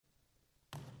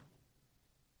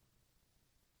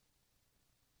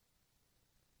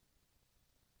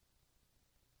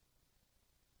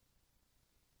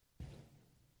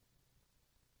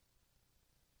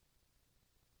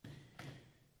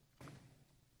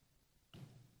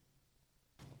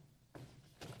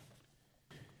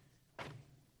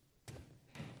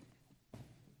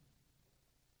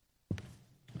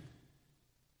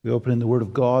We open in the Word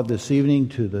of God this evening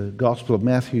to the Gospel of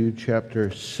Matthew chapter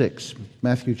 6.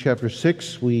 Matthew chapter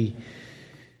 6, we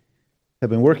have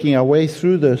been working our way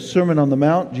through the Sermon on the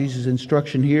Mount, Jesus'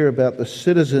 instruction here about the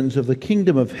citizens of the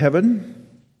kingdom of heaven.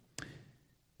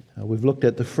 We've looked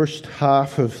at the first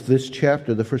half of this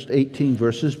chapter, the first 18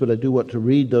 verses, but I do want to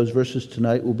read those verses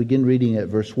tonight. We'll begin reading at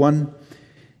verse 1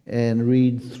 and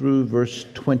read through verse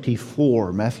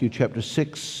 24. Matthew chapter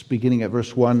 6, beginning at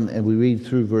verse 1, and we read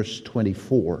through verse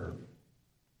 24.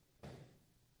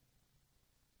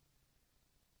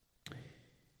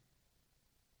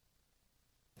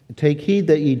 Take heed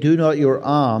that ye do not your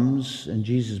alms, and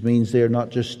Jesus means they are not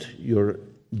just your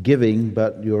giving,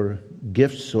 but your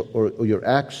gifts or your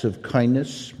acts of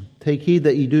kindness. Take heed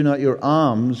that ye do not your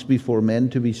alms before men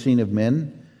to be seen of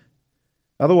men.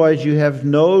 Otherwise you have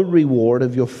no reward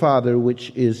of your Father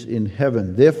which is in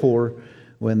heaven. Therefore,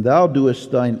 when thou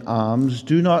doest thine alms,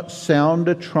 do not sound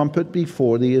a trumpet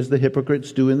before thee, as the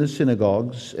hypocrites do in the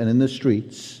synagogues and in the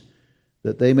streets,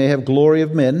 that they may have glory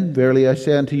of men. Verily I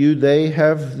say unto you, they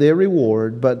have their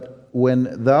reward. But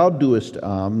when thou doest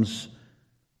alms,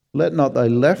 let not thy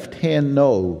left hand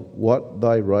know what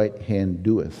thy right hand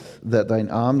doeth, that thine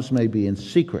alms may be in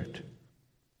secret.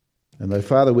 And thy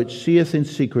Father which seeth in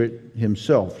secret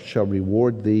himself shall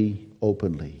reward thee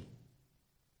openly.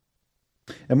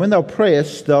 And when thou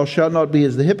prayest, thou shalt not be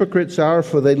as the hypocrites are,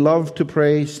 for they love to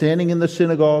pray, standing in the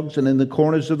synagogues and in the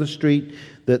corners of the street,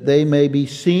 that they may be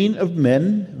seen of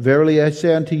men. Verily I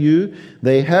say unto you,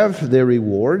 they have their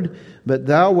reward. But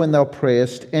thou, when thou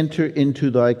prayest, enter into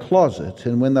thy closet,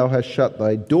 and when thou hast shut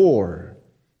thy door,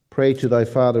 pray to thy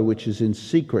Father which is in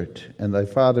secret, and thy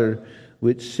Father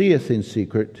which seeth in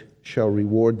secret shall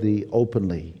reward thee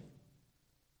openly.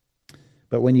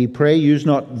 But when ye pray, use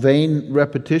not vain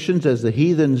repetitions as the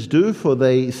heathens do, for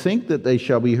they think that they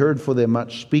shall be heard for their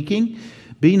much speaking.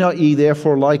 Be not ye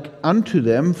therefore like unto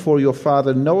them, for your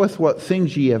Father knoweth what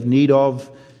things ye have need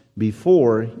of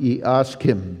before ye ask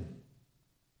him.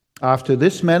 After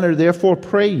this manner therefore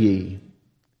pray ye,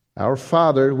 Our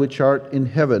Father which art in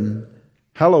heaven,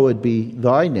 hallowed be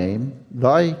thy name,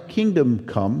 thy kingdom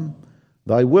come,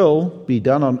 thy will be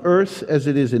done on earth as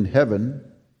it is in heaven.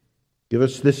 Give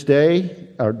us this day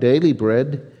our daily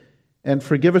bread, and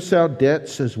forgive us our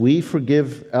debts as we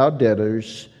forgive our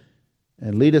debtors.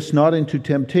 And lead us not into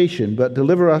temptation, but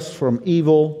deliver us from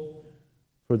evil.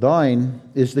 For thine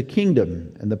is the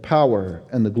kingdom, and the power,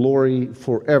 and the glory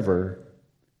forever.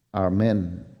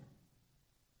 Amen.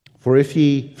 For if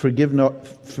ye forgive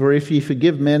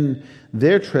men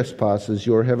their trespasses,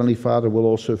 your heavenly Father will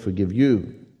also forgive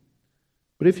you.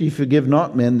 But if ye forgive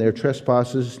not men their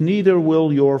trespasses, neither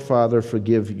will your Father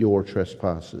forgive your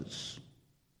trespasses.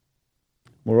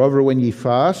 Moreover, when ye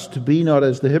fast, be not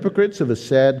as the hypocrites of a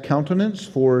sad countenance,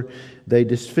 for they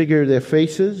disfigure their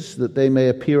faces, that they may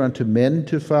appear unto men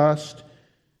to fast.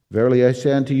 Verily I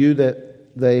say unto you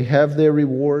that they have their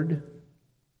reward.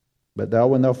 But thou,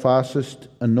 when thou fastest,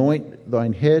 anoint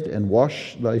thine head and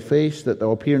wash thy face, that thou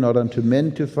appear not unto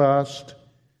men to fast,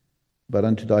 but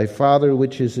unto thy Father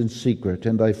which is in secret,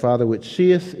 and thy Father which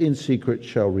seeth in secret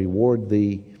shall reward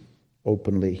thee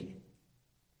openly.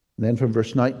 And then from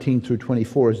verse 19 through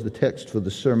 24 is the text for the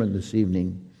sermon this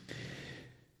evening.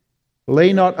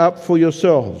 Lay not up for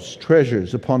yourselves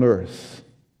treasures upon earth,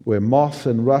 where moth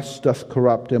and rust doth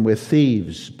corrupt, and where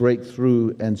thieves break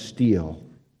through and steal.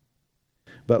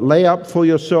 But lay up for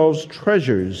yourselves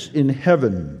treasures in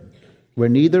heaven, where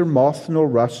neither moth nor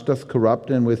rust doth corrupt,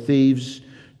 and where thieves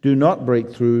do not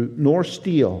break through nor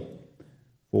steal.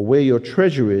 For where your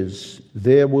treasure is,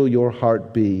 there will your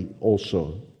heart be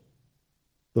also.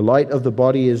 The light of the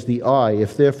body is the eye.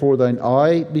 If therefore thine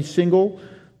eye be single,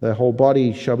 thy whole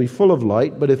body shall be full of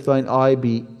light. But if thine eye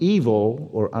be evil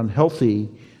or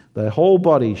unhealthy, thy whole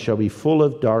body shall be full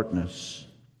of darkness.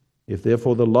 If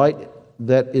therefore the light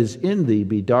that is in thee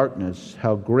be darkness,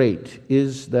 how great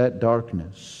is that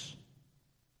darkness?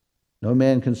 No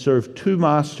man can serve two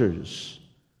masters,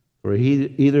 for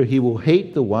either he will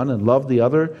hate the one and love the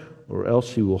other, or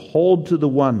else he will hold to the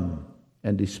one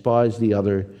and despise the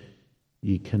other.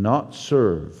 Ye cannot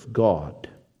serve God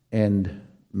and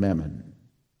mammon.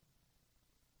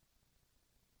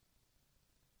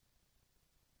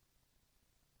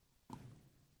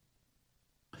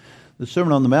 The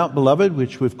Sermon on the Mount, beloved,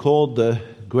 which we've called the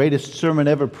greatest sermon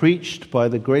ever preached by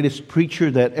the greatest preacher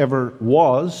that ever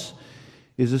was,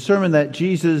 is a sermon that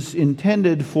Jesus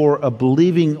intended for a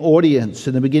believing audience.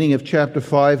 In the beginning of chapter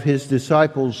 5, his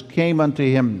disciples came unto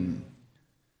him.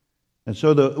 And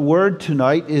so the word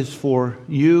tonight is for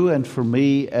you and for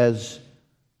me as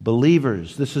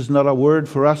believers. This is not a word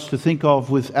for us to think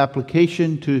of with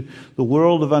application to the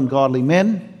world of ungodly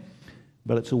men,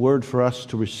 but it's a word for us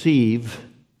to receive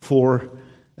for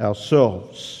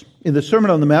ourselves. In the Sermon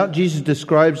on the Mount, Jesus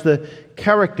describes the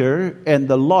character and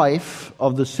the life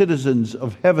of the citizens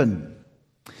of heaven.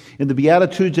 In the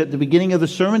Beatitudes at the beginning of the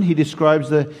sermon, he describes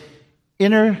the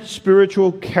inner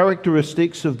spiritual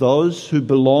characteristics of those who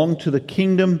belong to the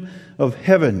kingdom of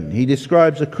heaven. He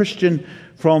describes a Christian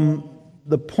from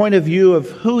the point of view of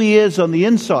who he is on the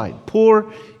inside,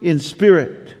 poor in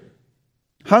spirit,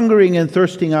 hungering and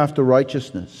thirsting after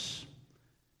righteousness,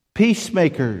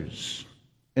 peacemakers,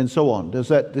 and so on. Does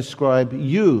that describe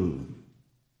you?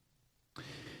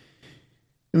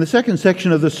 In the second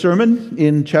section of the sermon,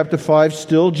 in chapter 5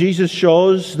 still, Jesus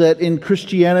shows that in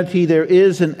Christianity there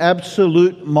is an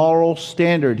absolute moral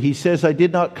standard. He says, I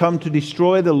did not come to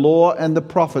destroy the law and the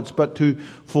prophets, but to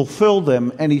fulfill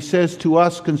them. And he says to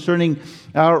us concerning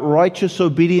our righteous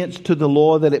obedience to the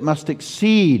law that it must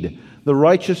exceed the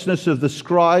righteousness of the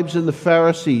scribes and the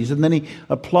Pharisees. And then he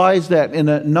applies that in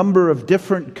a number of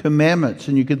different commandments.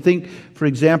 And you can think, for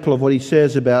example, of what he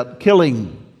says about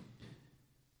killing.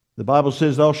 The Bible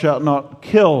says, thou shalt not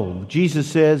kill. Jesus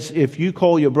says, if you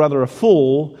call your brother a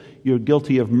fool, you're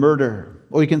guilty of murder.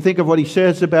 Or you can think of what he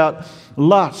says about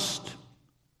lust.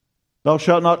 Thou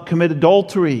shalt not commit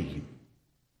adultery.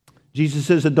 Jesus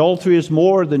says adultery is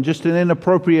more than just an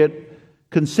inappropriate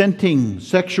consenting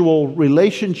sexual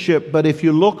relationship. But if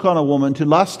you look on a woman to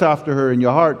lust after her in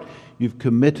your heart, you've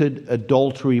committed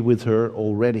adultery with her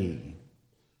already.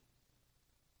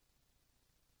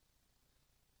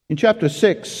 In chapter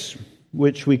 6,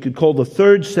 which we could call the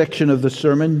third section of the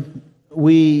sermon,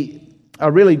 we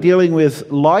are really dealing with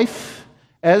life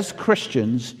as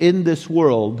Christians in this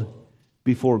world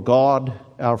before God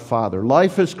our Father.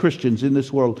 Life as Christians in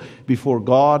this world before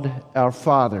God our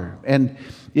Father. And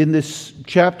in this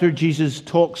chapter, Jesus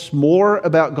talks more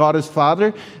about God as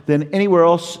Father than anywhere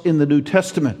else in the New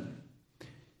Testament.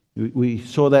 We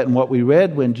saw that in what we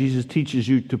read when Jesus teaches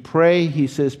you to pray. He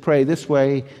says, pray this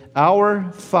way,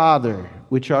 Our Father,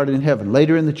 which art in heaven.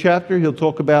 Later in the chapter, he'll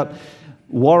talk about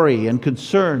worry and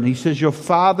concern. He says, your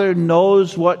Father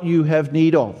knows what you have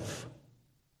need of.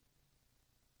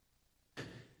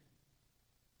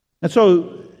 And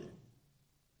so,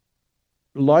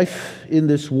 life in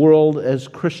this world as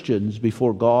Christians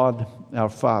before God, our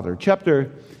Father.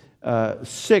 Chapter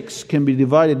 6 can be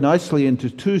divided nicely into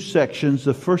two sections.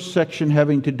 The first section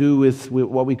having to do with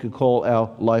what we could call our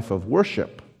life of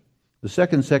worship. The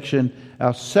second section,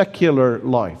 our secular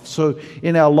life. So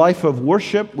in our life of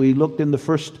worship, we looked in the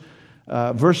first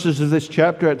verses of this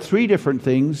chapter at three different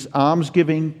things: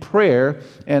 almsgiving, prayer,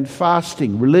 and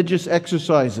fasting, religious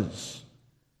exercises.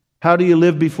 How do you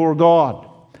live before God?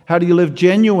 How do you live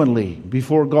genuinely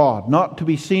before God? Not to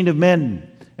be seen of men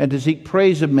and to seek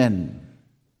praise of men,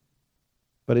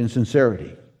 but in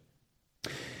sincerity.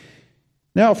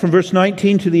 Now, from verse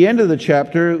 19 to the end of the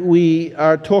chapter, we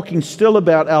are talking still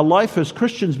about our life as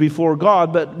Christians before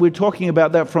God, but we're talking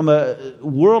about that from a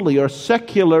worldly or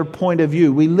secular point of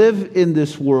view. We live in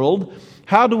this world.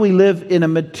 How do we live in a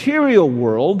material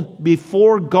world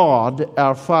before God,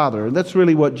 our Father? And that's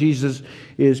really what Jesus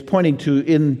is pointing to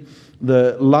in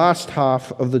the last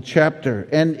half of the chapter.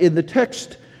 And in the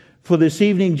text for this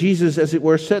evening, Jesus, as it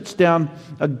were, sets down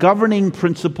a governing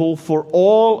principle for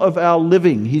all of our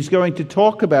living. He's going to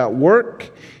talk about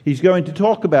work. He's going to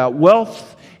talk about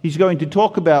wealth. He's going to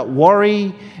talk about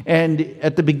worry. And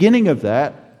at the beginning of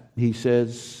that, he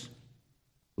says,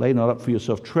 lay not up for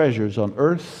yourself treasures on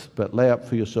earth, but lay up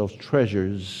for yourselves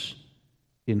treasures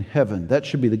in heaven. That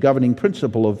should be the governing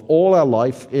principle of all our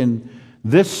life in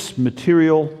this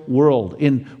material world,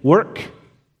 in work,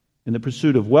 in the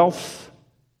pursuit of wealth,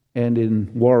 and in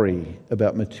worry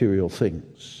about material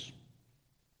things.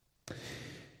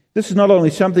 This is not only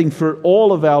something for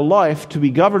all of our life to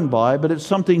be governed by, but it's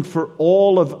something for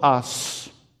all of us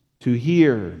to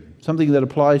hear, something that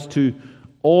applies to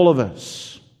all of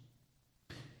us.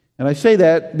 And I say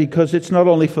that because it's not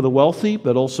only for the wealthy,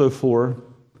 but also for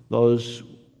those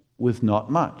with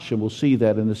not much. And we'll see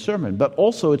that in the sermon. But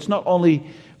also, it's not only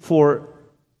for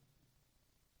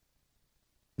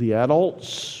the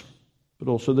adults, but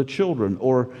also the children,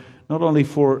 or not only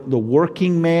for the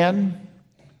working man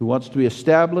who wants to be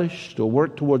established or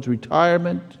work towards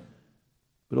retirement,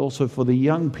 but also for the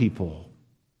young people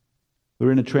who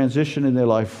are in a transition in their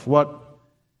life. What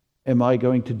am I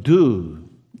going to do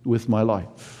with my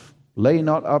life? Lay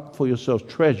not up for yourselves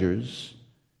treasures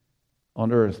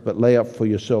on earth, but lay up for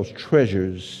yourselves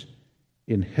treasures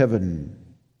in heaven.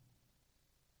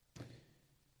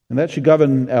 And that should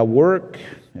govern our work,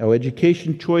 our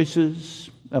education choices,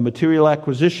 our material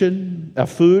acquisition, our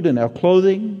food and our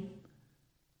clothing,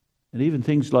 and even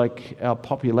things like our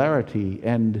popularity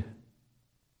and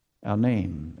our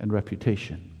name and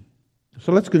reputation.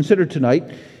 So let's consider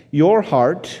tonight your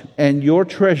heart and your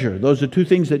treasure. Those are two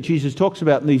things that Jesus talks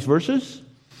about in these verses.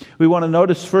 We want to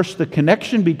notice first the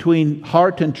connection between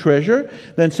heart and treasure,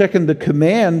 then second the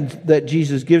command that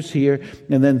Jesus gives here,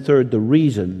 and then third the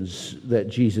reasons that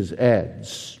Jesus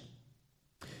adds.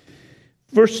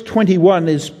 Verse 21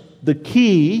 is the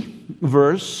key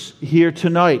verse here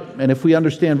tonight. And if we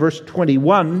understand verse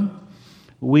 21,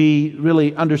 we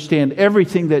really understand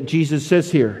everything that Jesus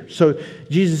says here. So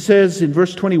Jesus says in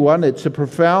verse 21, it's a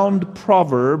profound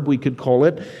proverb, we could call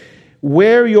it.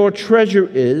 Where your treasure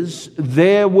is,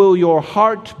 there will your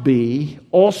heart be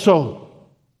also.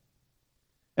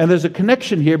 And there's a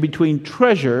connection here between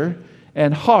treasure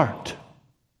and heart.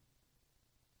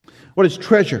 What is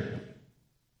treasure?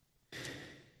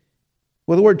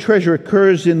 Well, the word treasure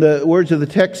occurs in the words of the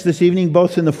text this evening,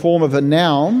 both in the form of a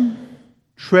noun,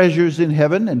 treasures in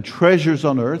heaven and treasures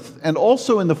on earth, and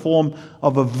also in the form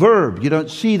of a verb. You don't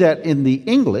see that in the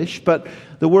English, but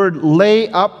the word lay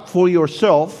up for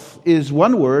yourself is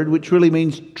one word which really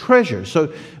means treasure.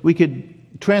 So we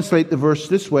could translate the verse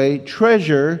this way: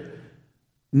 treasure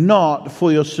not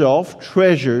for yourself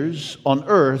treasures on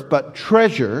earth, but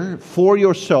treasure for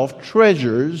yourself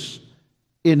treasures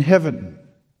in heaven.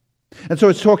 And so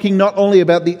it's talking not only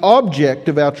about the object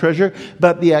of our treasure,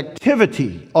 but the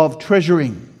activity of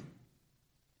treasuring.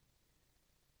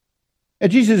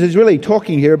 And Jesus is really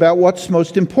talking here about what's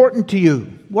most important to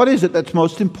you. What is it that's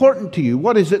most important to you?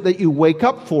 What is it that you wake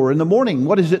up for in the morning?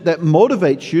 What is it that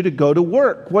motivates you to go to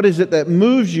work? What is it that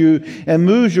moves you and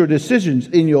moves your decisions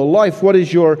in your life? What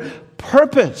is your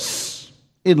purpose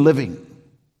in living?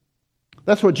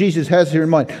 That's what Jesus has here in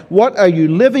mind. What are you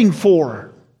living for?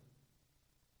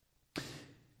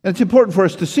 And it's important for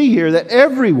us to see here that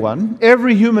everyone,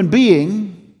 every human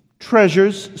being,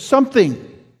 treasures something.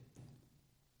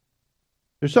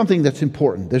 There's something that's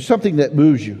important. There's something that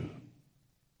moves you.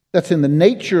 That's in the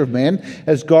nature of man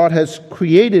as God has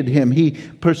created him. He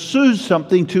pursues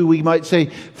something to, we might say,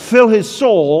 fill his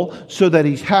soul so that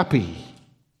he's happy.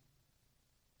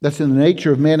 That's in the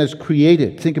nature of man as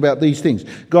created. Think about these things.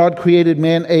 God created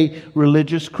man a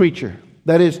religious creature.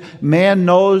 That is, man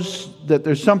knows that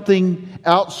there's something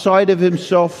outside of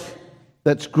himself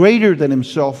that's greater than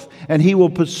himself, and he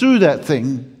will pursue that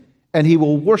thing, and he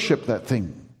will worship that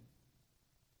thing.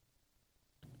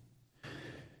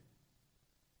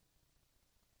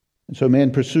 And so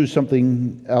man pursues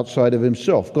something outside of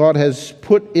himself. God has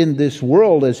put in this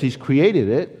world, as he's created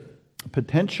it,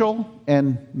 potential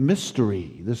and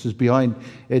mystery. This is behind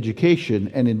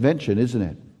education and invention, isn't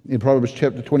it? In Proverbs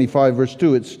chapter 25, verse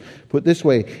 2, it's put this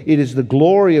way: it is the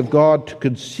glory of God to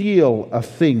conceal a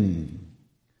thing,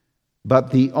 but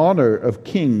the honor of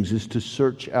kings is to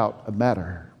search out a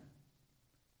matter.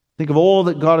 Think of all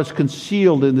that God has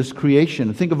concealed in this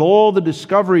creation. Think of all the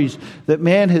discoveries that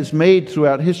man has made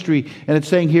throughout history. And it's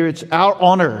saying here, it's our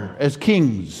honor as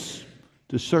kings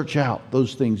to search out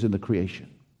those things in the creation.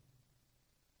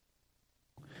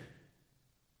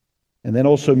 And then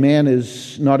also man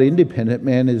is not independent,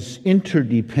 man is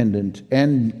interdependent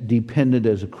and dependent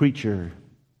as a creature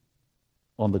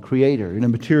on the Creator. In a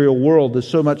material world, there's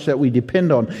so much that we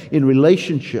depend on. In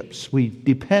relationships, we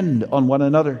depend on one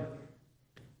another.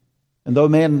 And though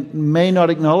man may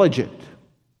not acknowledge it,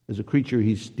 as a creature,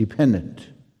 he's dependent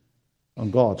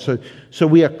on God. So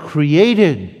we are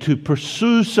created to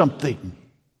pursue something,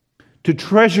 to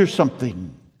treasure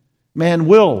something. Man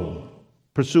will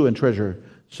pursue and treasure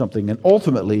something. And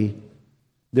ultimately,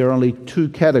 there are only two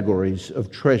categories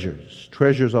of treasures: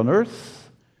 treasures on earth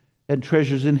and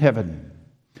treasures in heaven.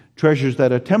 Treasures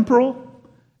that are temporal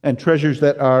and treasures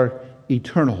that are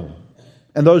eternal.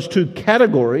 And those two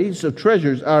categories of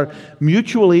treasures are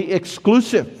mutually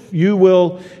exclusive. You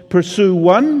will pursue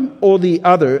one or the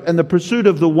other, and the pursuit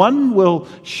of the one will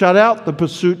shut out the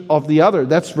pursuit of the other.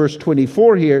 That's verse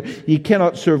 24 here. You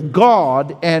cannot serve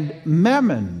God and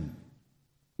mammon.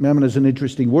 Mammon is an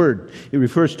interesting word. It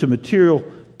refers to material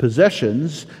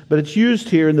possessions, but it's used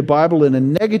here in the Bible in a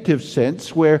negative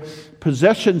sense, where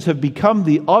possessions have become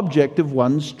the object of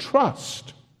one's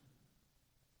trust.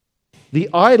 The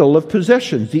idol of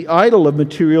possessions, the idol of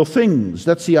material things.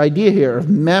 That's the idea here of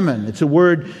mammon. It's a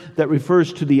word that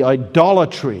refers to the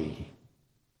idolatry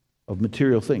of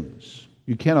material things.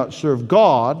 You cannot serve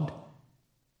God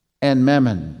and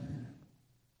mammon.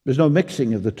 There's no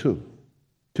mixing of the two.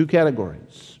 Two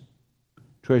categories: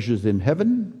 treasures in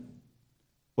heaven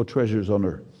or treasures on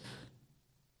earth.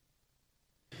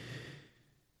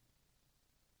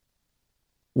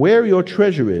 Where your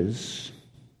treasure is,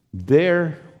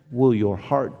 there will your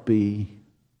heart be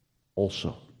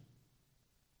also.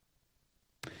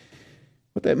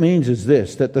 What that means is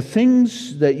this, that the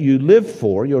things that you live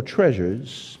for, your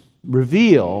treasures,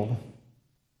 reveal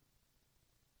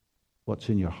what's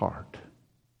in your heart.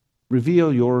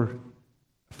 Reveal your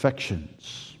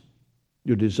affections,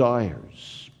 your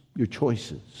desires, your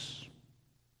choices.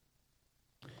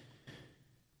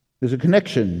 There's a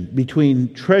connection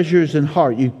between treasures and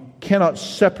heart. You cannot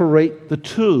separate the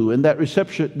two, and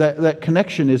that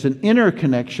connection is an inner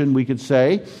connection, we could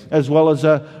say, as well as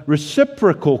a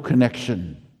reciprocal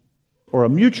connection or a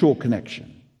mutual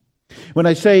connection. When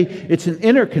I say it's an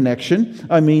inner connection,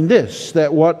 I mean this,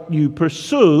 that what you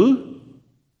pursue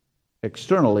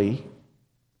externally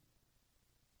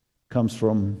comes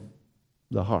from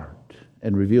the heart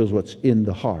and reveals what's in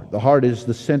the heart. The heart is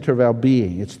the center of our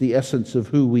being. It's the essence of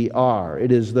who we are.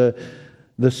 It is the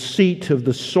seat of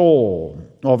the soul,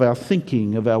 of our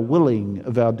thinking, of our willing,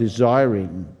 of our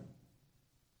desiring.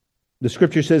 The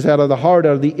Scripture says, out of the heart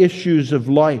are the issues of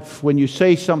life. When you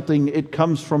say something, it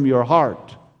comes from your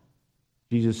heart.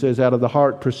 Jesus says, out of the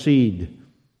heart proceed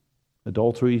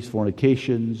adulteries,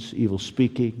 fornications, evil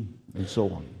speaking, and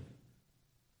so on.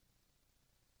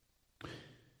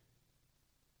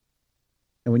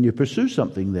 And when you pursue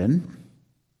something, then,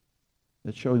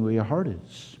 that's showing where your heart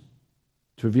is.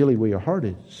 It's revealing where your heart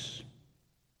is.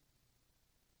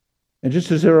 And just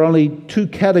as there are only two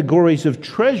categories of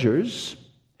treasures,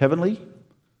 heavenly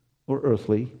or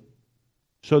earthly,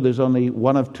 so there's only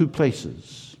one of two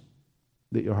places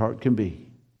that your heart can be,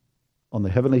 on the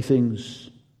heavenly things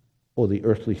or the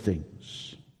earthly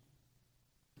things.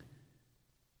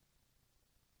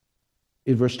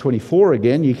 In verse 24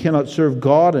 again, you cannot serve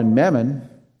God and mammon.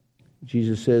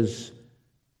 Jesus says,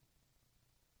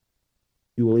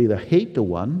 you will either hate the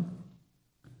one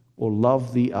or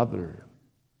love the other.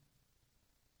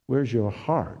 Where's your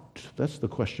heart? That's the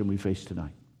question we face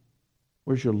tonight.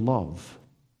 Where's your love?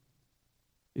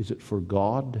 Is it for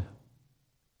God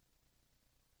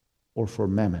or for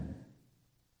mammon?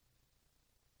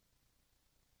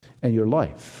 And your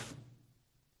life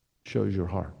shows your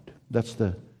heart. That's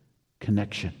the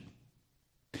connection.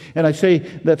 And I say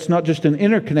that's not just an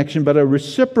inner connection, but a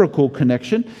reciprocal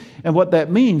connection. And what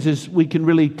that means is we can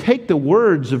really take the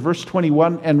words of verse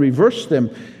 21 and reverse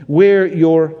them. Where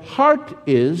your heart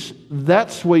is,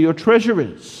 that's where your treasure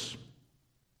is.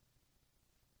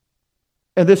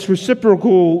 And this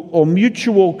reciprocal or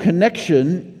mutual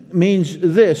connection means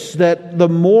this, that the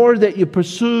more that you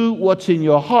pursue what's in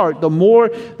your heart, the more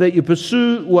that you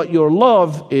pursue what your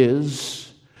love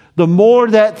is, the more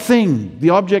that thing, the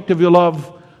object of your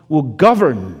love, will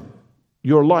govern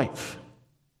your life.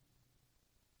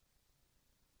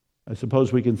 I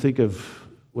suppose we can think of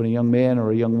when a young man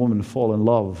or a young woman fall in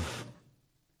love,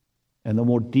 and the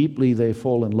more deeply they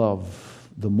fall in love,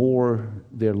 the more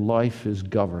their life is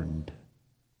governed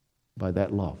by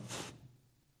that love.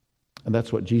 And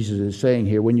that's what Jesus is saying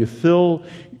here. When you fill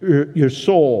your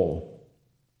soul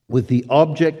with the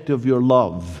object of your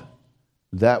love,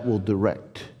 that will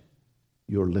direct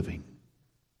your living.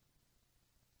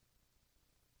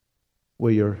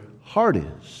 Where your heart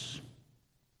is,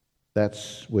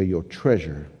 that's where your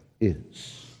treasure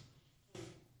is.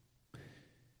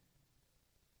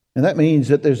 And that means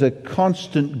that there's a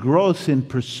constant growth in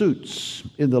pursuits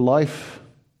in the life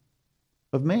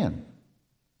of man.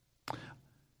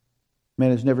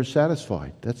 Man is never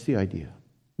satisfied. That's the idea.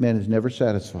 Man is never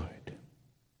satisfied.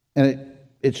 And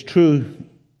it's true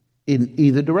in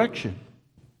either direction.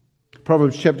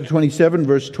 Proverbs chapter 27,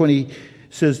 verse 20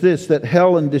 says this, that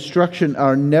hell and destruction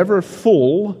are never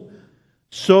full,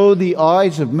 so the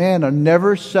eyes of man are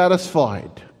never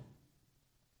satisfied.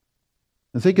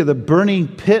 And think of the burning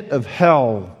pit of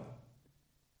hell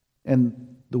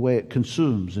and the way it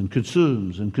consumes and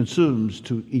consumes and consumes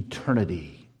to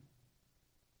eternity.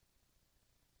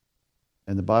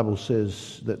 And the Bible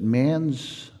says that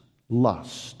man's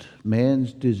lust,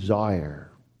 man's desire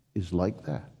is like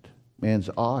that. Man's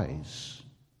eyes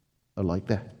are like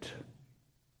that.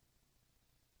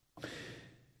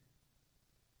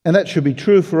 And that should be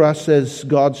true for us as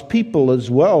God's people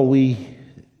as well. We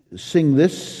sing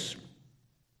this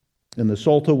in the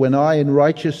Psalter, when I in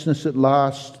righteousness at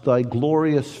last thy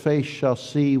glorious face shall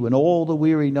see, when all the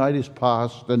weary night is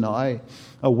past, and I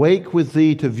awake with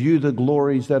thee to view the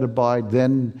glories that abide,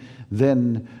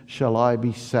 then shall I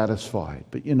be satisfied.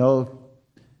 But you know,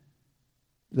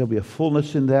 there'll be a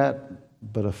fullness in that,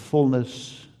 but a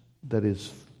fullness that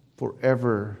is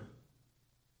forever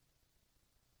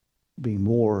being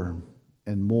more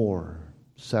and more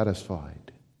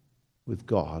satisfied with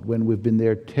God, when we've been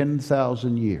there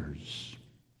 10,000 years,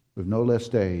 with no less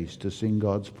days to sing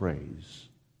God's praise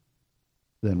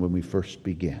than when we first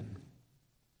began.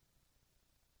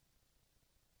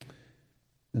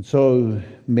 And so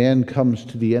man comes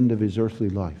to the end of his earthly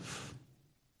life.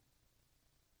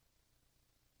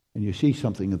 And you see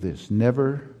something of this: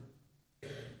 never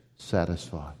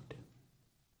satisfied.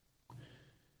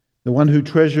 The one who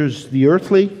treasures the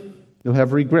earthly, he'll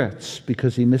have regrets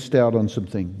because he missed out on some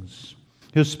things.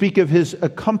 He'll speak of his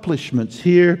accomplishments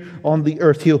here on the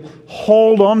earth. He'll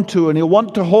hold on to, and he'll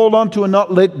want to hold on to and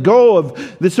not let go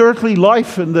of this earthly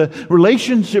life and the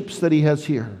relationships that he has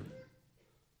here.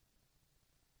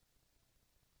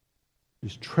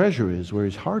 His treasure is where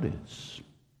his heart is.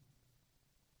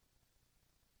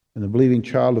 And the believing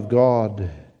child of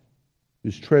God,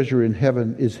 whose treasure in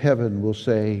heaven is heaven, will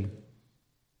say,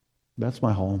 that's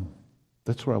my home.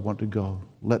 That's where I want to go.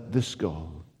 Let this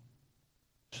go,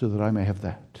 so that I may have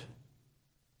that.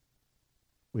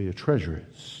 Where your treasure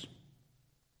is,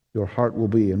 your heart will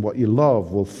be, and what you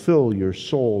love will fill your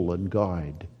soul and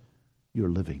guide your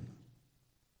living.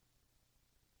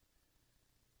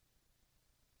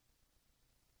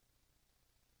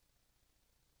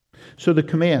 So the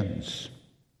commands.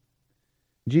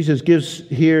 Jesus gives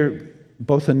here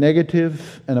both a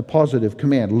negative and a positive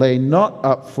command. Lay not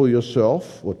up for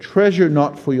yourself, or treasure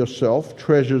not for yourself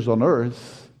treasures on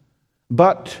earth,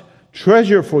 but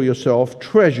treasure for yourself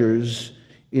treasures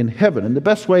in heaven. And the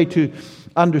best way to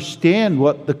understand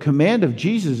what the command of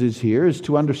Jesus is here is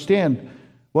to understand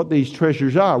what these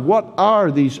treasures are. What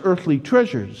are these earthly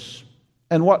treasures?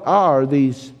 And what are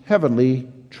these heavenly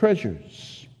treasures?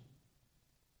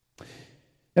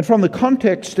 And from the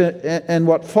context and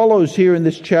what follows here in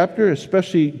this chapter,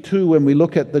 especially too when we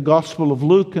look at the Gospel of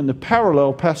Luke and the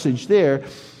parallel passage there,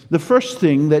 the first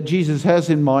thing that Jesus has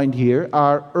in mind here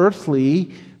are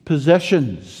earthly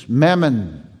possessions,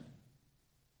 mammon,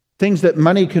 things that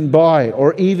money can buy,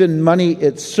 or even money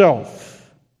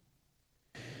itself.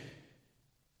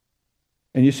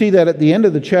 And you see that at the end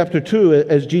of the chapter too,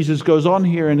 as Jesus goes on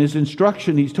here in his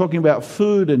instruction, he's talking about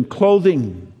food and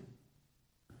clothing.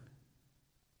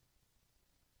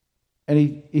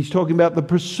 And he's talking about the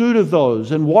pursuit of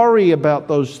those and worry about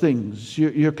those things.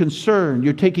 You're concerned.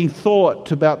 You're taking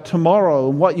thought about tomorrow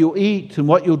and what you'll eat and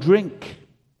what you'll drink.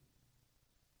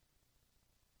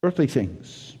 Earthly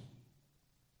things.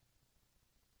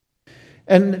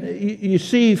 And you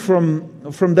see from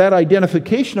that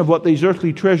identification of what these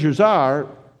earthly treasures are,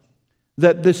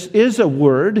 that this is a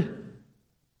word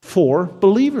for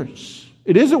believers.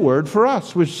 It is a word for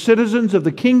us. We're citizens of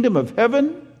the kingdom of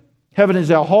heaven. Heaven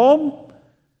is our home.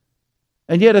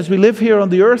 And yet as we live here on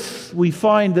the earth, we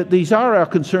find that these are our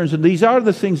concerns, and these are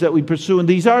the things that we pursue, and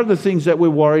these are the things that we're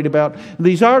worried about, and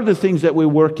these are the things that we're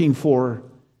working for.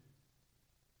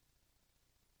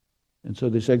 And so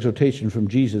this exhortation from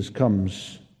Jesus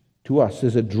comes to us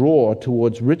as a draw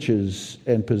towards riches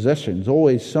and possessions.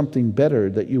 Always something better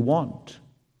that you want.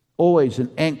 Always an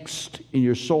angst in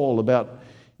your soul about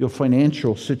your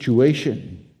financial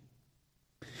situation.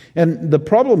 And the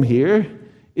problem here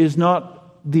is not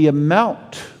the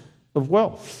amount of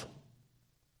wealth.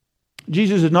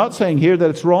 Jesus is not saying here that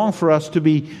it's wrong for us to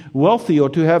be wealthy or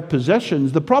to have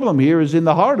possessions. The problem here is in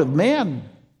the heart of man.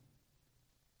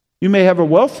 You may have a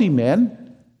wealthy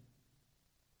man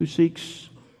who seeks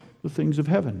the things of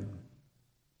heaven.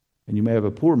 And you may have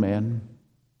a poor man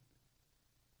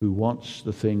who wants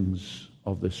the things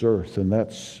of this earth, and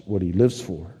that's what he lives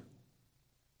for.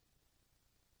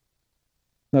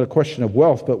 Not a question of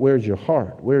wealth, but where's your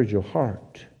heart? Where's your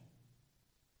heart?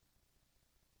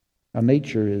 Our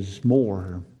nature is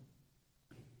more,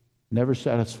 never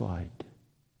satisfied.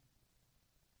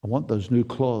 I want those new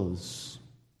clothes.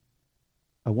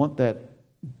 I want that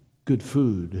good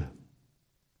food.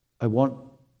 I want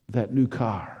that new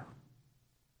car.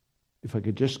 If I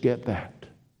could just get that.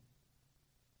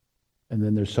 And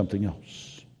then there's something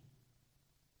else.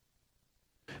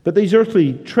 But these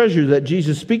earthly treasures that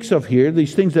Jesus speaks of here,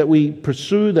 these things that we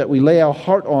pursue, that we lay our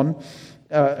heart on,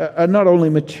 are not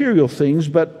only material things,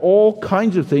 but all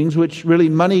kinds of things which really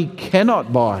money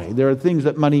cannot buy. There are things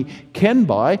that money can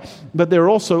buy, but there are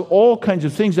also all kinds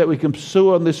of things that we can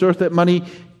pursue on this earth that money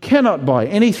cannot buy.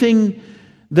 Anything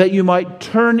that you might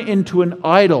turn into an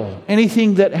idol,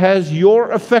 anything that has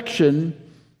your affection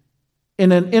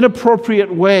in an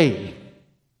inappropriate way,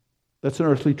 that's an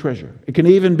earthly treasure. It can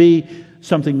even be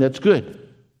something that's good.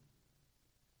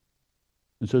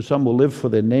 And so some will live for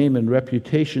their name and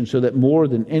reputation, so that more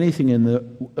than anything in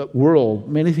the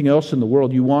world, anything else in the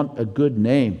world, you want a good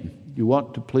name. You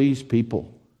want to please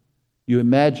people. You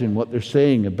imagine what they're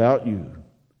saying about you.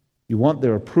 You want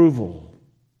their approval.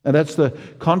 And that's the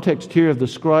context here of the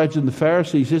scribes and the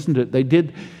Pharisees, isn't it? They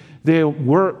did their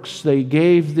works, they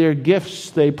gave their gifts,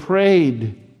 they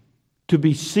prayed to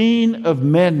be seen of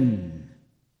men.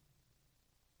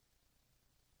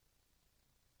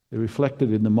 They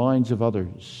reflected in the minds of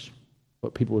others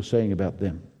what people were saying about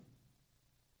them.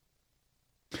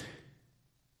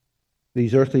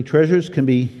 These earthly treasures can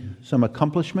be some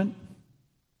accomplishment,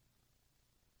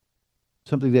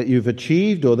 something that you've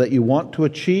achieved or that you want to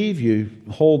achieve. You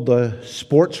hold the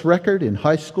sports record in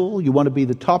high school. You want to be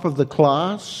the top of the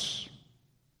class.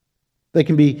 They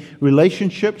can be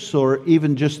relationships or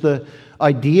even just the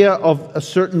idea of a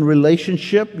certain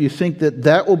relationship. You think that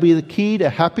that will be the key to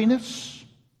happiness,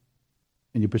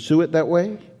 and you pursue it that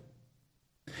way.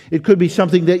 It could be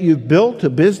something that you've built, a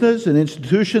business, an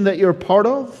institution that you're a part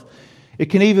of. It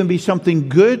can even be something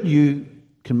good. You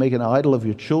can make an idol of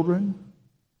your children.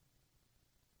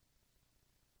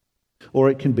 Or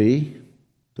it can be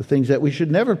the things that we should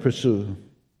never pursue.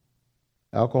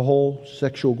 Alcohol,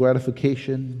 sexual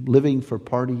gratification, living for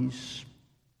parties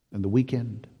and the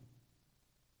weekend.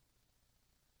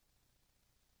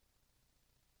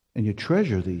 And you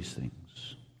treasure these things.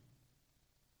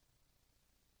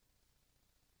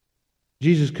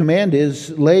 Jesus' command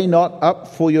is, lay not up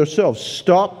for yourselves.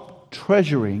 Stop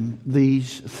treasuring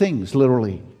these things,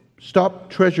 literally. Stop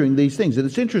treasuring these things. And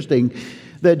it's interesting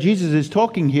that Jesus is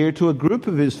talking here to a group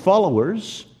of his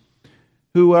followers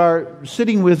who are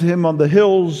sitting with him on the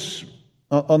hills,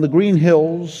 on the green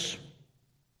hills.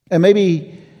 And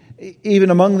maybe even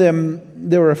among them,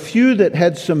 there were a few that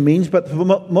had some means, but for the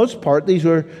most part, these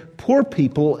were poor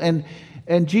people. And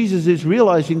Jesus is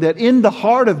realizing that in the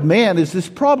heart of man is this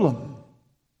problem.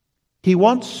 He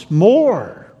wants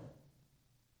more.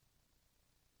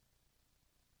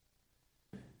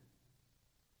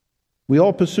 We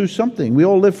all pursue something. We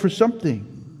all live for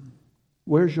something.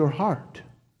 Where's your heart?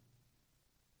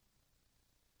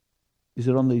 Is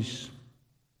it on these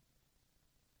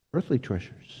earthly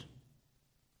treasures?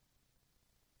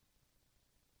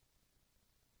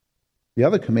 The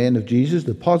other command of Jesus,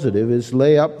 the positive, is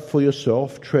lay up for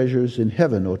yourself treasures in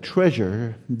heaven, or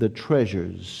treasure the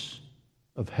treasures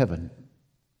of heaven.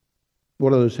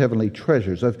 What are those heavenly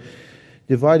treasures? I've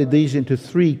divided these into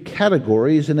three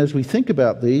categories, and as we think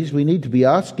about these, we need to be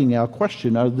asking our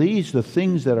question, are these the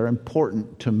things that are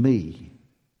important to me?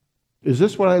 Is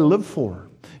this what I live for?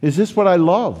 Is this what I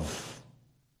love?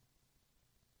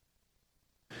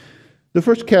 The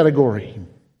first category,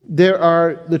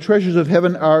 the treasures of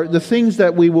heaven are the things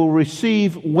that we will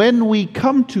receive when we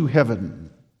come to heaven.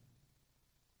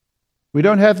 We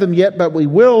don't have them yet, but we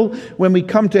will when we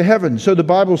come to heaven. So the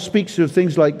Bible speaks of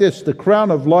things like this: the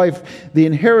crown of life, the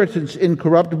inheritance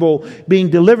incorruptible, being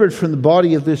delivered from the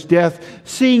body of this death,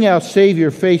 seeing our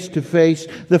Savior face to face,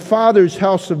 the Father's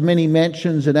house of many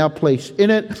mansions and our place in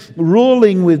it,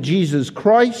 ruling with Jesus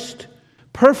Christ,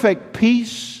 perfect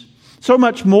peace, so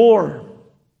much more.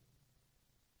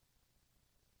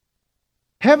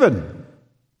 Heaven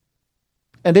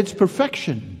and its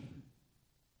perfection.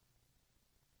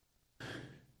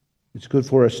 It's good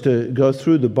for us to go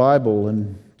through the Bible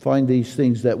and find these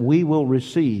things that we will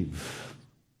receive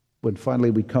when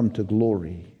finally we come to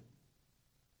glory.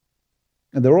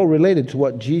 And they're all related to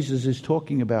what Jesus is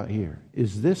talking about here.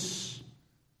 Is this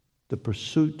the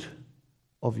pursuit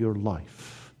of your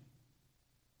life?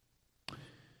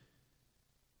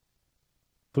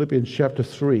 Philippians chapter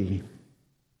 3.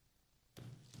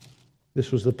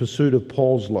 This was the pursuit of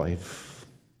Paul's life.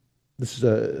 This is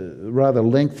a rather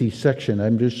lengthy section.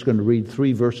 I'm just going to read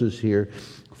 3 verses here.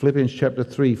 Philippians chapter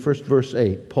 3, first verse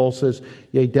 8. Paul says,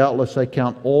 "Yea, doubtless I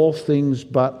count all things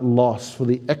but loss for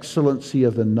the excellency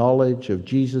of the knowledge of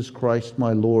Jesus Christ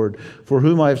my Lord, for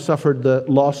whom I have suffered the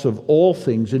loss of all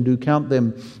things, and do count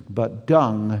them but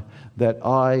dung, that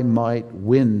I might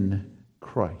win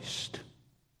Christ."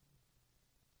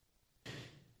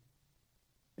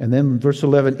 And then verse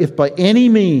 11, "If by any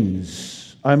means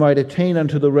I might attain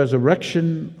unto the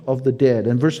resurrection of the dead."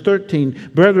 And verse 13,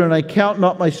 "Brethren, I count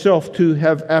not myself to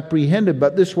have apprehended,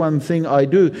 but this one thing I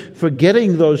do,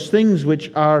 forgetting those things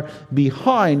which are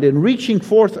behind, and reaching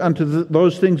forth unto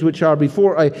those things which are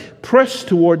before, I press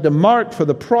toward the mark for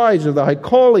the prize of the high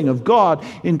calling of God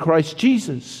in Christ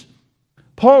Jesus."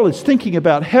 Paul is thinking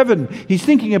about heaven. He's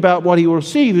thinking about what he will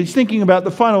receive. He's thinking about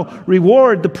the final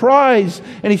reward, the prize,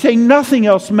 and he's saying nothing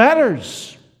else matters.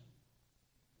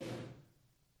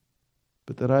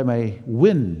 But that I may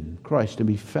win Christ and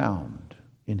be found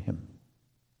in him.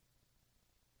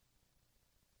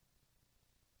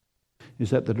 Is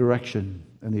that the direction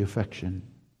and the affection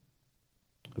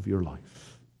of your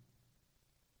life?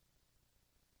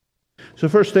 So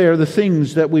first, they are the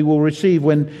things that we will receive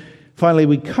when finally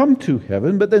we come to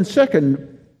heaven. But then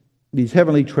second, these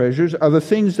heavenly treasures are the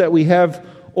things that we have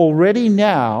already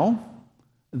now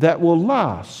that will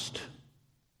last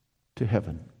to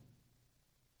heaven,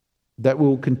 that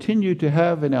we'll continue to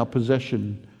have in our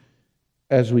possession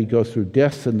as we go through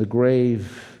death and the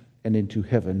grave and into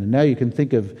heaven. And now you can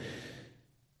think of,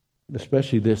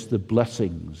 especially this, the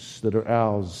blessings that are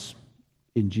ours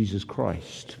in Jesus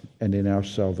Christ and in our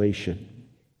salvation.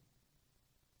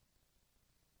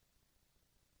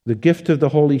 The gift of the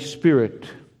Holy Spirit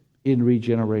in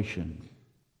regeneration.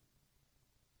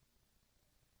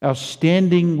 Our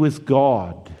standing with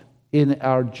God in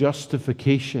our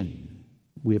justification.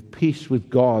 We have peace with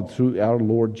God through our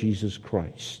Lord Jesus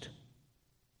Christ.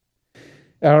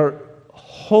 Our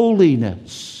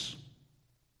holiness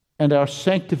and our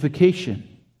sanctification,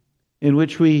 in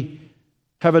which we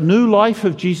have a new life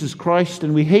of Jesus Christ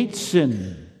and we hate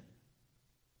sin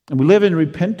and we live in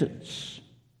repentance.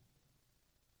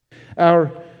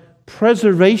 Our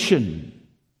preservation.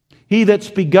 He that's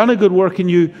begun a good work in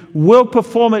you will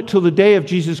perform it till the day of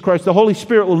Jesus Christ. The Holy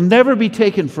Spirit will never be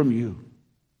taken from you.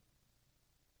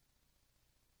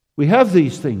 We have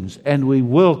these things, and we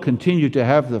will continue to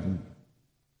have them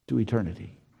to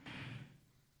eternity.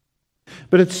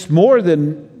 But it's more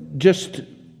than just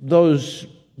those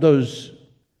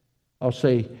I'll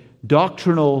say,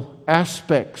 doctrinal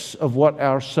aspects of what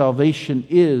our salvation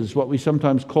is, what we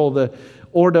sometimes call the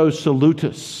Ordo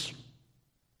Salutis.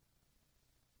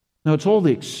 No, it's all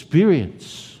the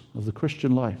experience of the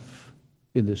Christian life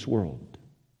in this world.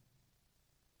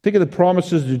 Think of the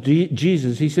promises of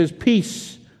Jesus. He says,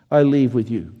 peace I leave with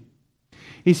you.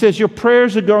 He says, your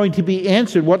prayers are going to be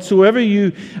answered. Whatsoever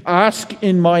you ask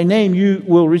in my name, you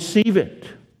will receive it.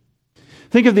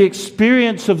 Think of the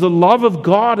experience of the love of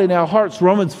God in our hearts.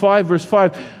 Romans 5, verse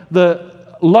 5.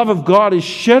 The love of God is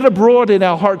shed abroad in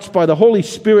our hearts by the Holy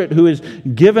Spirit who is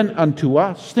given unto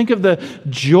us. Think of the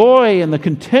joy and the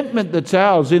contentment that's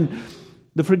ours in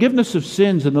the forgiveness of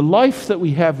sins and the life that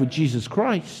we have with Jesus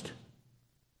Christ.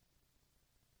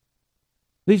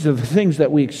 These are the things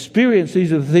that we experience.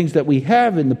 These are the things that we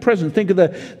have in the present. Think of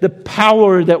the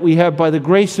power that we have by the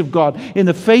grace of God in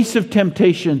the face of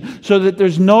temptation, so that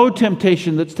there's no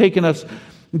temptation that's taken us,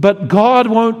 but God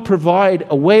won't provide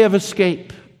a way of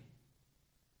escape.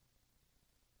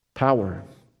 Power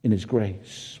in His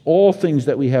grace. All things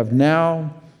that we have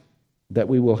now that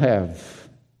we will have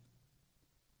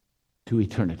to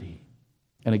eternity.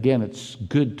 And again, it's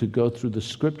good to go through the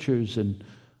Scriptures and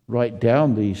write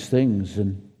down these things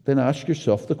and then ask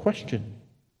yourself the question,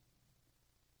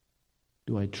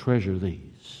 do I treasure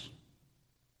these?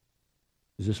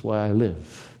 Is this why I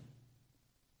live?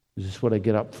 Is this what I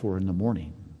get up for in the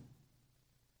morning?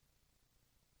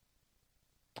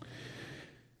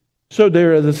 So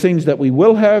there are the things that we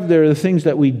will have. There are the things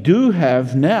that we do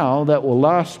have now that will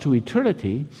last to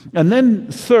eternity. And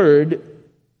then third,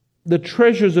 the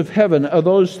treasures of heaven are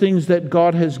those things that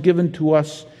God has given to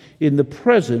us in the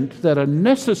present that are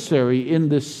necessary in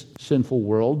this sinful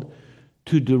world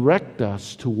to direct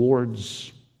us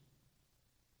towards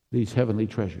these heavenly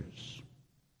treasures.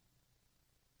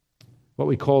 What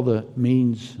we call the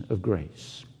means of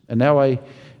grace. And now I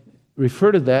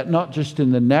refer to that not just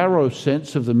in the narrow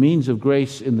sense of the means of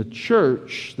grace in the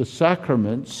church, the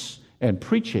sacraments and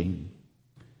preaching,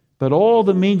 but all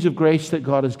the means of grace that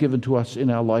God has given to us in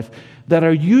our life that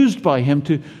are used by Him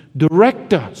to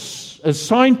direct us as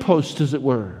signposts, as it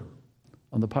were,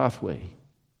 on the pathway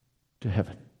to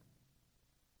heaven.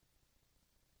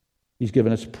 He's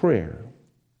given us prayer.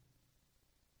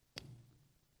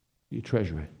 Do you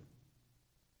treasure it?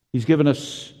 He's given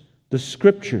us the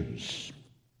Scriptures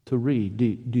to read.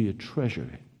 Do you treasure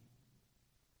it?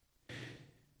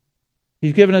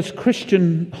 He's given us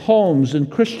Christian homes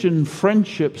and Christian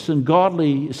friendships and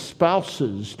godly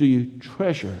spouses. Do you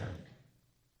treasure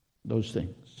those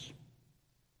things?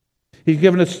 He's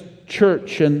given us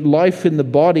church and life in the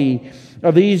body.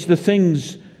 Are these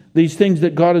things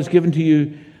that God has given to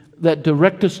you that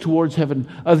direct us towards heaven?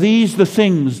 Are these the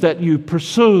things that you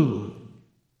pursue?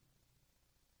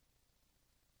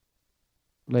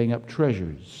 Laying up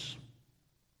treasures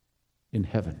in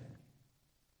heaven.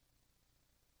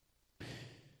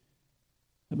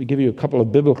 Let me give you a couple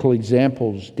of biblical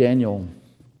examples. Daniel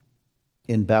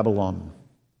in Babylon.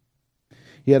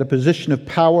 He had a position of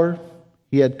power.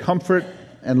 He had comfort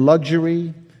and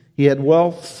luxury. He had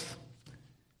wealth.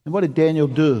 And what did Daniel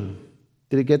do?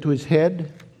 Did it get to his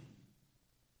head?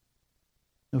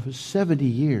 No, for 70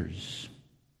 years,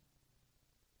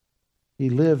 he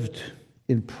lived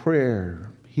in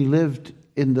prayer. He lived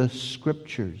in the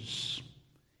Scriptures.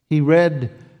 He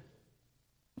read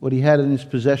what he had in his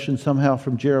possession somehow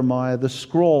from Jeremiah, the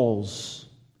scrolls.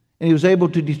 And he was able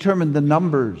to determine the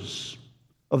numbers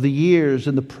of the years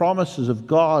and the promises of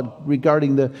God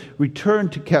regarding the return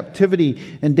to captivity.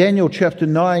 In Daniel chapter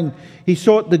 9, he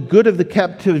sought the good of the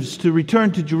captives to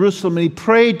return to Jerusalem, and he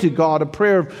prayed to God a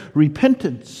prayer of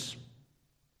repentance.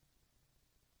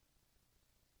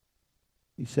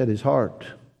 He set his heart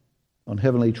on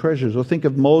heavenly treasures. Or think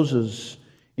of Moses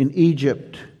in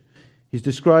Egypt. He's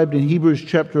described in Hebrews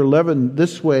chapter 11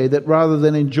 this way, that rather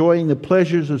than enjoying the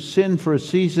pleasures of sin for a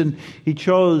season, he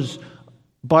chose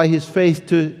by his faith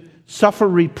to suffer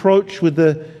reproach with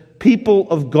the people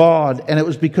of God, and it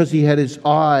was because he had his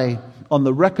eye on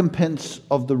the recompense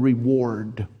of the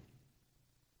reward.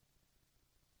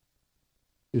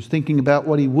 He was thinking about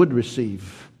what he would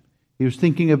receive. He was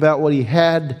thinking about what he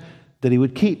had that he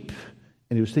would keep,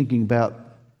 and he was thinking about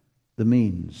the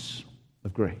means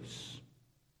of grace.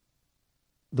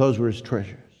 Those were his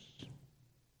treasures.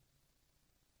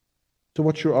 So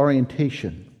what's your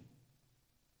orientation?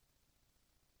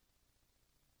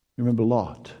 Remember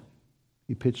Lot.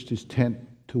 He pitched his tent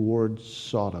towards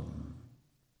Sodom.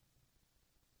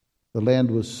 The land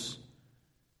was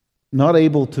not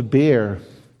able to bear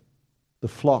the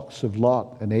flocks of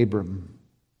Lot and Abram.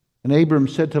 And Abram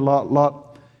said to Lot,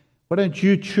 Lot, why don't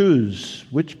you choose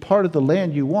which part of the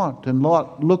land you want? And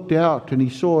Lot looked out and he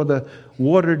saw the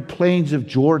watered plains of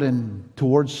Jordan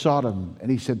towards Sodom.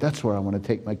 And he said, that's where I want to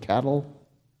take my cattle.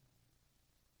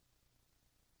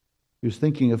 He was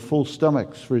thinking of full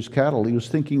stomachs for his cattle. He was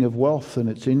thinking of wealth and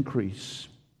its increase.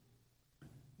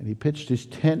 And he pitched his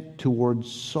tent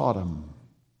towards Sodom.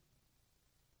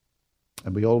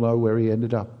 And we all know where he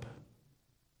ended up.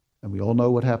 And we all know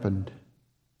what happened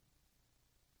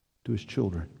to his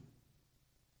children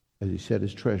as he set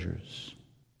his treasures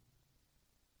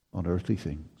on earthly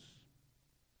things.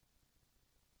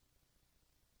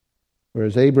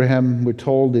 Whereas Abraham, we're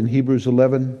told in Hebrews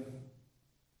 11,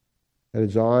 had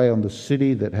his eye on the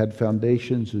city that had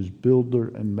foundations, whose builder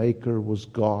and maker was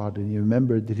God. And he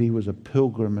remembered that he was a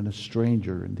pilgrim and a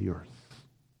stranger in the earth.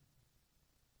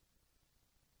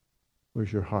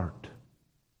 Where's your heart?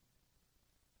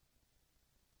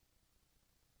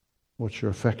 What's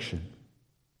your affection?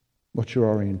 What's your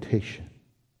orientation?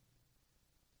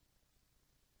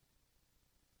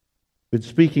 But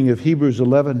speaking of Hebrews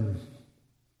 11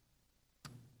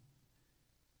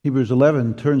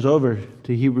 turns over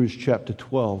to Hebrews chapter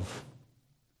 12.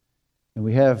 And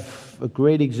we have a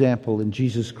great example in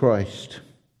Jesus Christ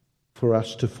for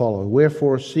us to follow.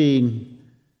 Wherefore, seeing,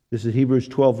 this is Hebrews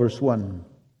 12 verse 1,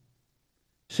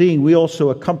 seeing we also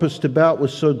are compassed about with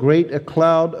so great a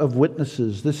cloud of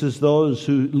witnesses. This is those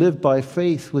who live by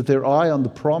faith with their eye on the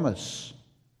promise,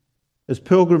 as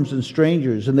pilgrims and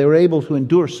strangers, and they were able to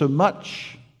endure so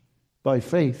much by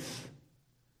faith.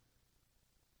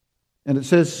 And it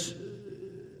says,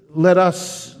 let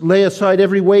us lay aside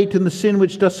every weight and the sin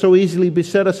which doth so easily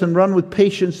beset us, and run with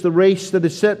patience the race that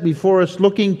is set before us,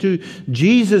 looking to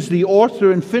Jesus, the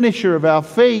author and finisher of our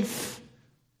faith.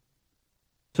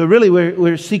 So really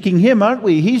we're seeking Him, aren't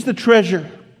we? He's the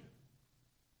treasure.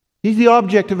 He's the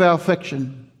object of our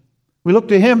affection. We look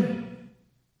to Him.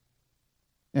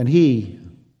 And He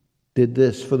did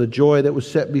this. For the joy that was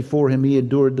set before Him, He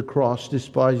endured the cross,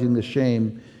 despising the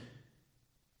shame.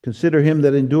 Consider him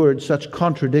that endured such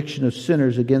contradiction of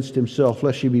sinners against himself,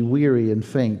 lest ye be weary and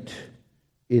faint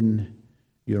in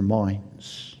your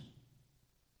minds.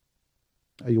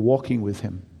 Are you walking with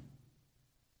Him?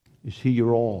 Is He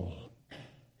your all?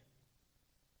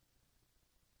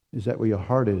 Is that where your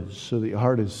heart is? So that your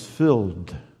heart is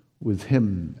filled with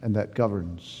Him, and that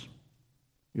governs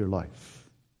your life.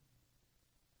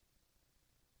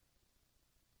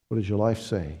 What does your life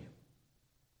say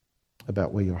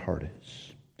about where your heart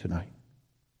is tonight?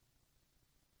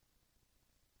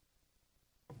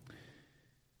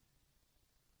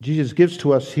 Jesus gives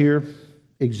to us here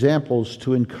examples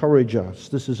to encourage us.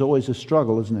 This is always a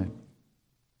struggle, isn't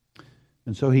it?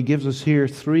 And so He gives us here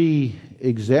three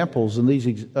examples and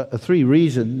these three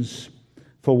reasons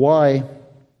for why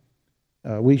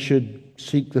we should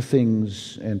seek the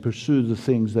things and pursue the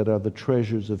things that are the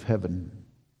treasures of heaven.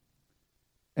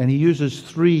 And He uses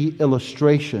three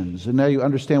illustrations. And now you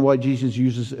understand why Jesus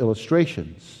uses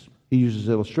illustrations. He uses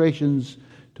illustrations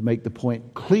to make the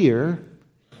point clear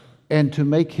and to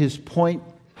make His point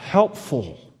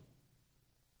helpful.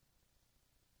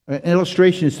 An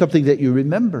illustration is something that you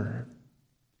remember.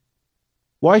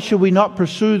 Why should we not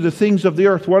pursue the things of the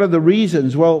earth? What are the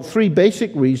reasons? Well, three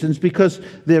basic reasons. Because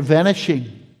they're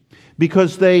vanishing,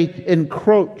 because they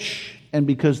encroach, and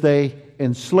because they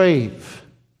enslave.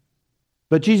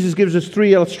 But Jesus gives us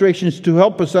three illustrations to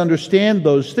help us understand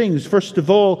those things. First of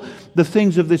all, the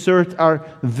things of this earth are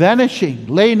vanishing.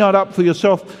 Lay not up for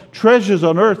yourself treasures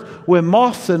on earth where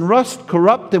moth and rust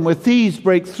corrupt and where thieves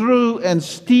break through and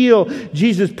steal.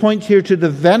 Jesus points here to the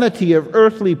vanity of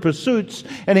earthly pursuits,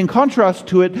 and in contrast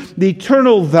to it, the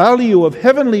eternal value of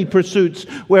heavenly pursuits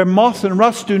where moth and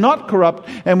rust do not corrupt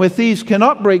and where thieves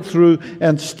cannot break through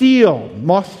and steal.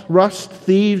 Moth, rust,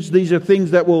 thieves, these are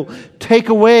things that will take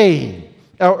away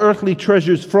our earthly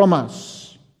treasures from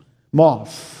us.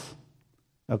 Moth,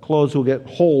 our clothes will get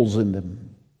holes in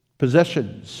them.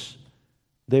 Possessions,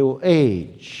 they will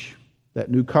age.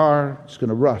 That new car is going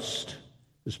to rust,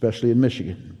 especially in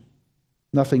Michigan.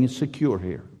 Nothing is secure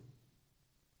here.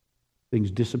 Things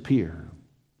disappear,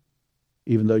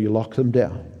 even though you lock them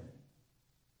down.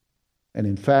 And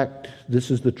in fact, this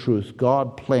is the truth.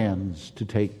 God plans to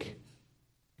take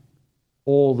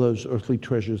all those earthly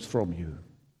treasures from you.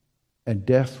 And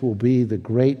death will be the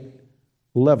great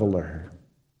leveler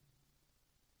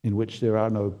in which there are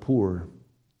no poor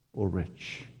or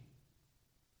rich.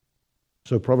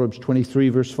 So Proverbs 23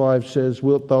 verse 5 says,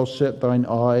 "Wilt thou set thine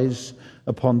eyes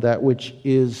upon that which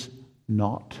is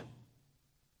not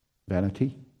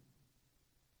vanity?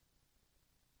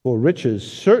 For riches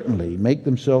certainly make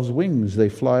themselves wings. They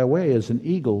fly away as an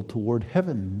eagle toward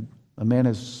heaven." A man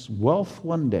has wealth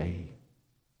one day,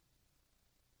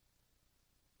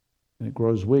 and it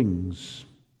grows wings,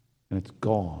 and it's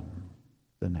gone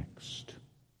the next.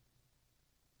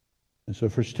 And so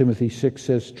 1 Timothy 6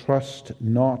 says, "Trust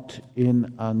not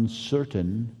in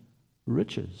uncertain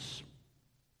riches,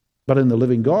 but in the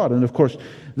living God." And of course,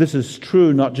 this is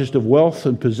true not just of wealth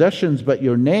and possessions, but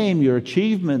your name, your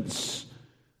achievements,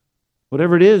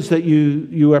 whatever it is that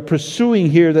you are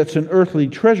pursuing here that's an earthly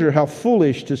treasure. How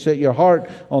foolish to set your heart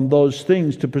on those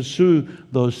things, to pursue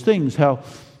those things. How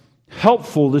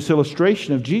helpful this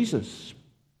illustration of Jesus.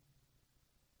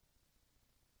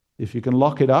 If you can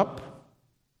lock it up,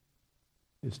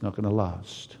 it's not going to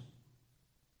last.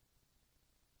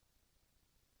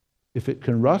 If it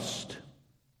can rust,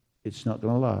 it's not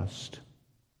going to last.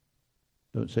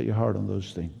 Don't set your heart on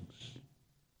those things.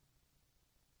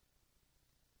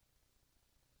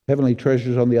 Heavenly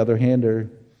treasures, on the other hand, are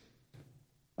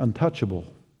untouchable.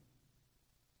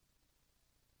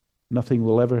 Nothing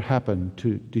will ever happen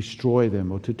to destroy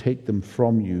them or to take them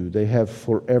from you. They have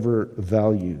forever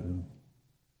value.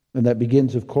 And that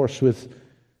begins, of course, with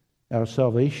our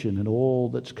salvation and all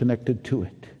that's connected to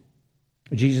it.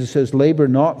 Jesus says, "Labor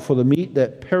not for the meat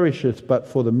that perisheth, but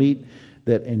for the meat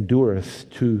that endureth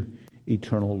to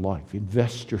eternal life."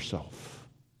 Invest yourself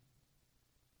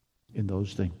in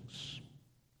those things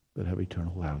that have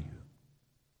eternal value.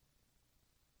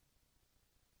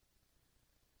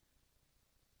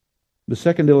 The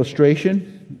second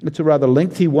illustration, it's a rather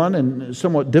lengthy one and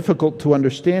somewhat difficult to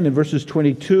understand. In verses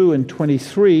 22 and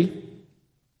 23,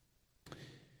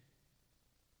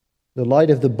 "The light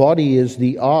of the body is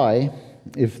the eye.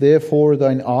 If therefore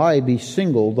thine eye be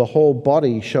single, the whole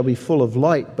body shall be full of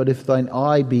light. But if thine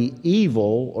eye be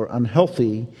evil," or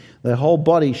unhealthy, "the whole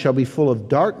body shall be full of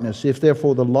darkness. If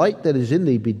therefore the light that is in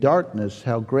thee be darkness,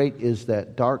 how great is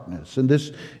that darkness?" And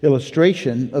this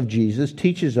illustration of Jesus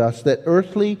teaches us that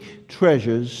earthly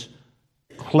treasures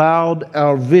cloud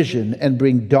our vision and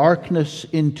bring darkness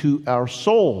into our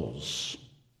souls.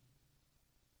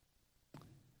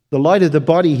 The light of the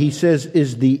body, he says,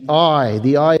 is the eye.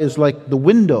 The eye is like the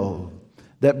window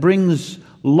that brings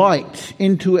light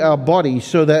into our body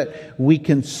so that we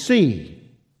can see.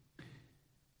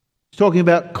 He's talking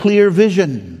about clear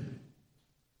vision.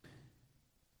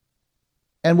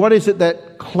 And what is it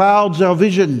that clouds our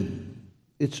vision?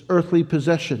 It's earthly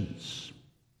possessions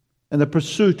and the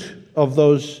pursuit of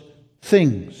those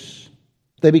things.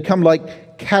 They become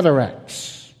like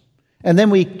cataracts. And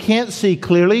then we can't see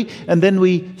clearly, and then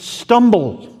we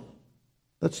stumble.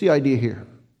 That's the idea here.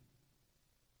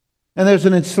 And there's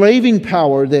an enslaving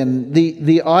power then.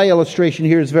 The eye illustration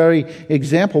here is a very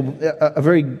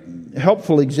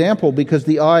helpful example, because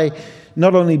the eye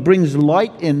not only brings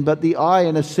light in, but the eye,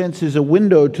 in a sense, is a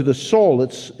window to the soul.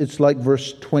 It's like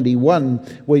verse 21,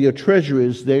 "Where your treasure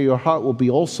is, there your heart will be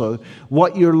also."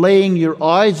 What you're laying your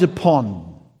eyes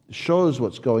upon shows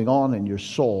what's going on in your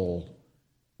soul,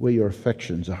 where your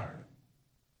affections are.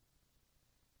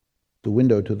 The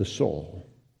window to the soul.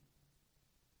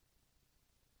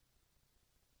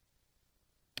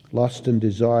 Lust and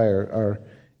desire are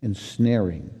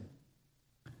ensnaring,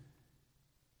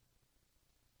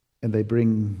 and they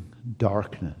bring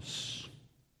darkness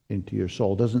into your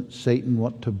soul. Doesn't Satan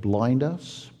want to blind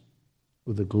us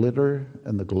with the glitter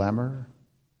and the glamour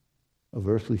of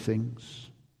earthly things?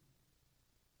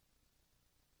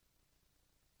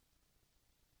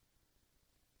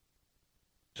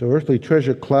 So earthly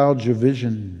treasure clouds your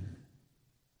vision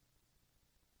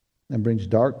and brings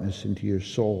darkness into your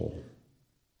soul.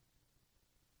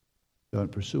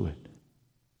 Don't pursue it.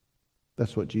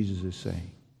 That's what Jesus is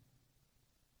saying.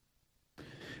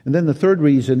 And then the third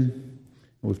reason,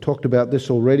 we've talked about this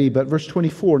already, but verse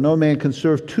 24, no man can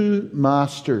serve two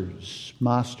masters.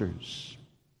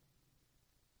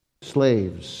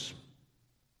 Slaves.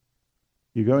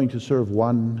 You're going to serve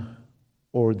one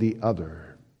or the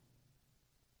other.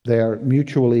 They are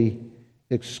mutually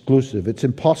exclusive. It's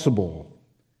impossible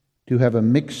to have a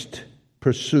mixed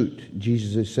pursuit,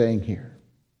 Jesus is saying here.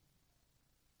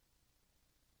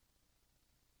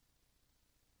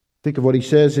 Think of what he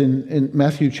says in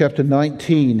Matthew chapter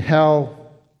 19, how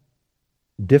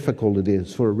difficult it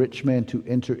is for a rich man to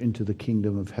enter into the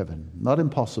kingdom of heaven. Not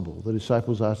impossible. The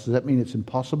disciples asked, does that mean it's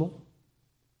impossible?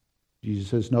 Jesus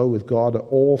says, no, with God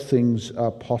all things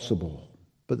are possible.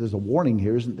 But there's a warning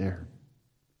here, isn't there?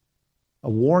 A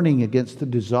warning against the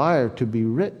desire to be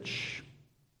rich.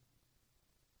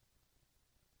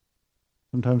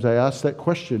 Sometimes I ask that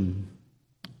question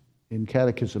in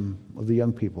catechism of the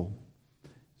young people.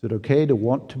 Is it okay to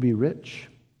want to be rich?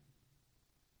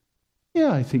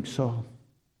 Yeah, I think so.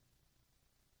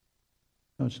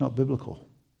 No, it's not biblical.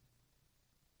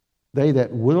 They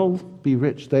that will be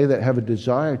rich, they that have a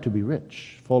desire to be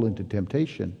rich, fall into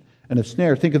temptation and a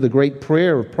snare. Think of the great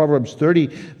prayer of Proverbs 30,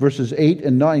 verses 8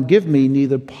 and 9. Give me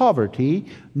neither poverty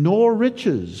nor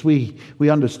riches. We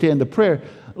understand the prayer.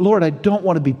 Lord, I don't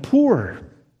want to be poor.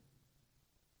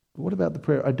 But what about the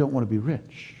prayer? I don't want to be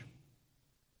rich.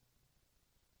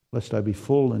 Lest I be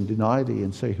full and deny thee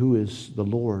and say, who is the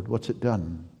Lord? What's it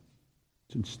done?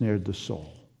 It's ensnared the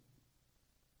soul.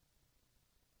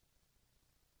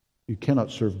 You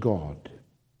cannot serve God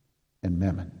and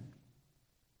mammon.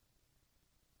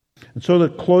 And so the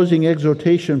closing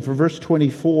exhortation for verse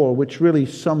 24, which really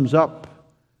sums up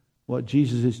what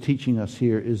Jesus is teaching us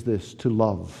here, is this: to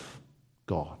love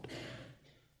God.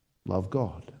 Love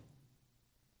God.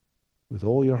 With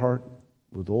all your heart,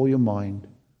 with all your mind,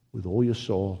 with all your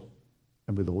soul,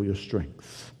 and with all your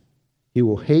strength. He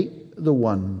will hate the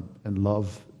one and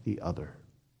love the other.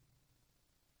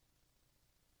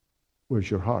 Where's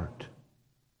your heart?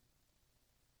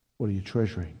 What are you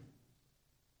treasuring?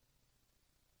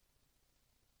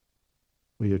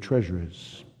 Where your treasure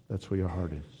is, that's where your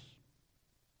heart is.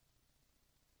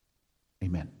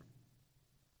 Amen.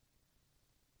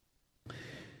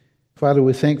 Father,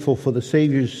 we're thankful for the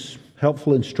Savior's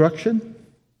helpful instruction.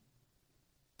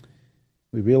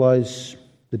 We realize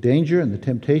the danger and the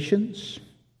temptations.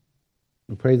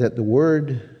 We pray that the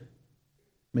Word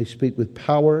may speak with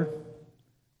power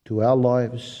to our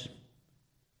lives,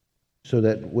 so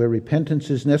that where repentance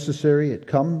is necessary, it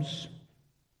comes,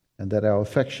 and that our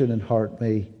affection and heart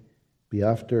may be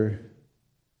after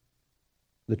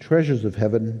the treasures of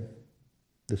heaven,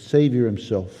 the Savior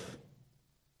himself,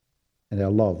 and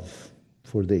our love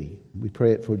for thee. We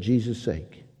pray it for Jesus'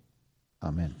 sake.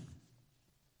 Amen.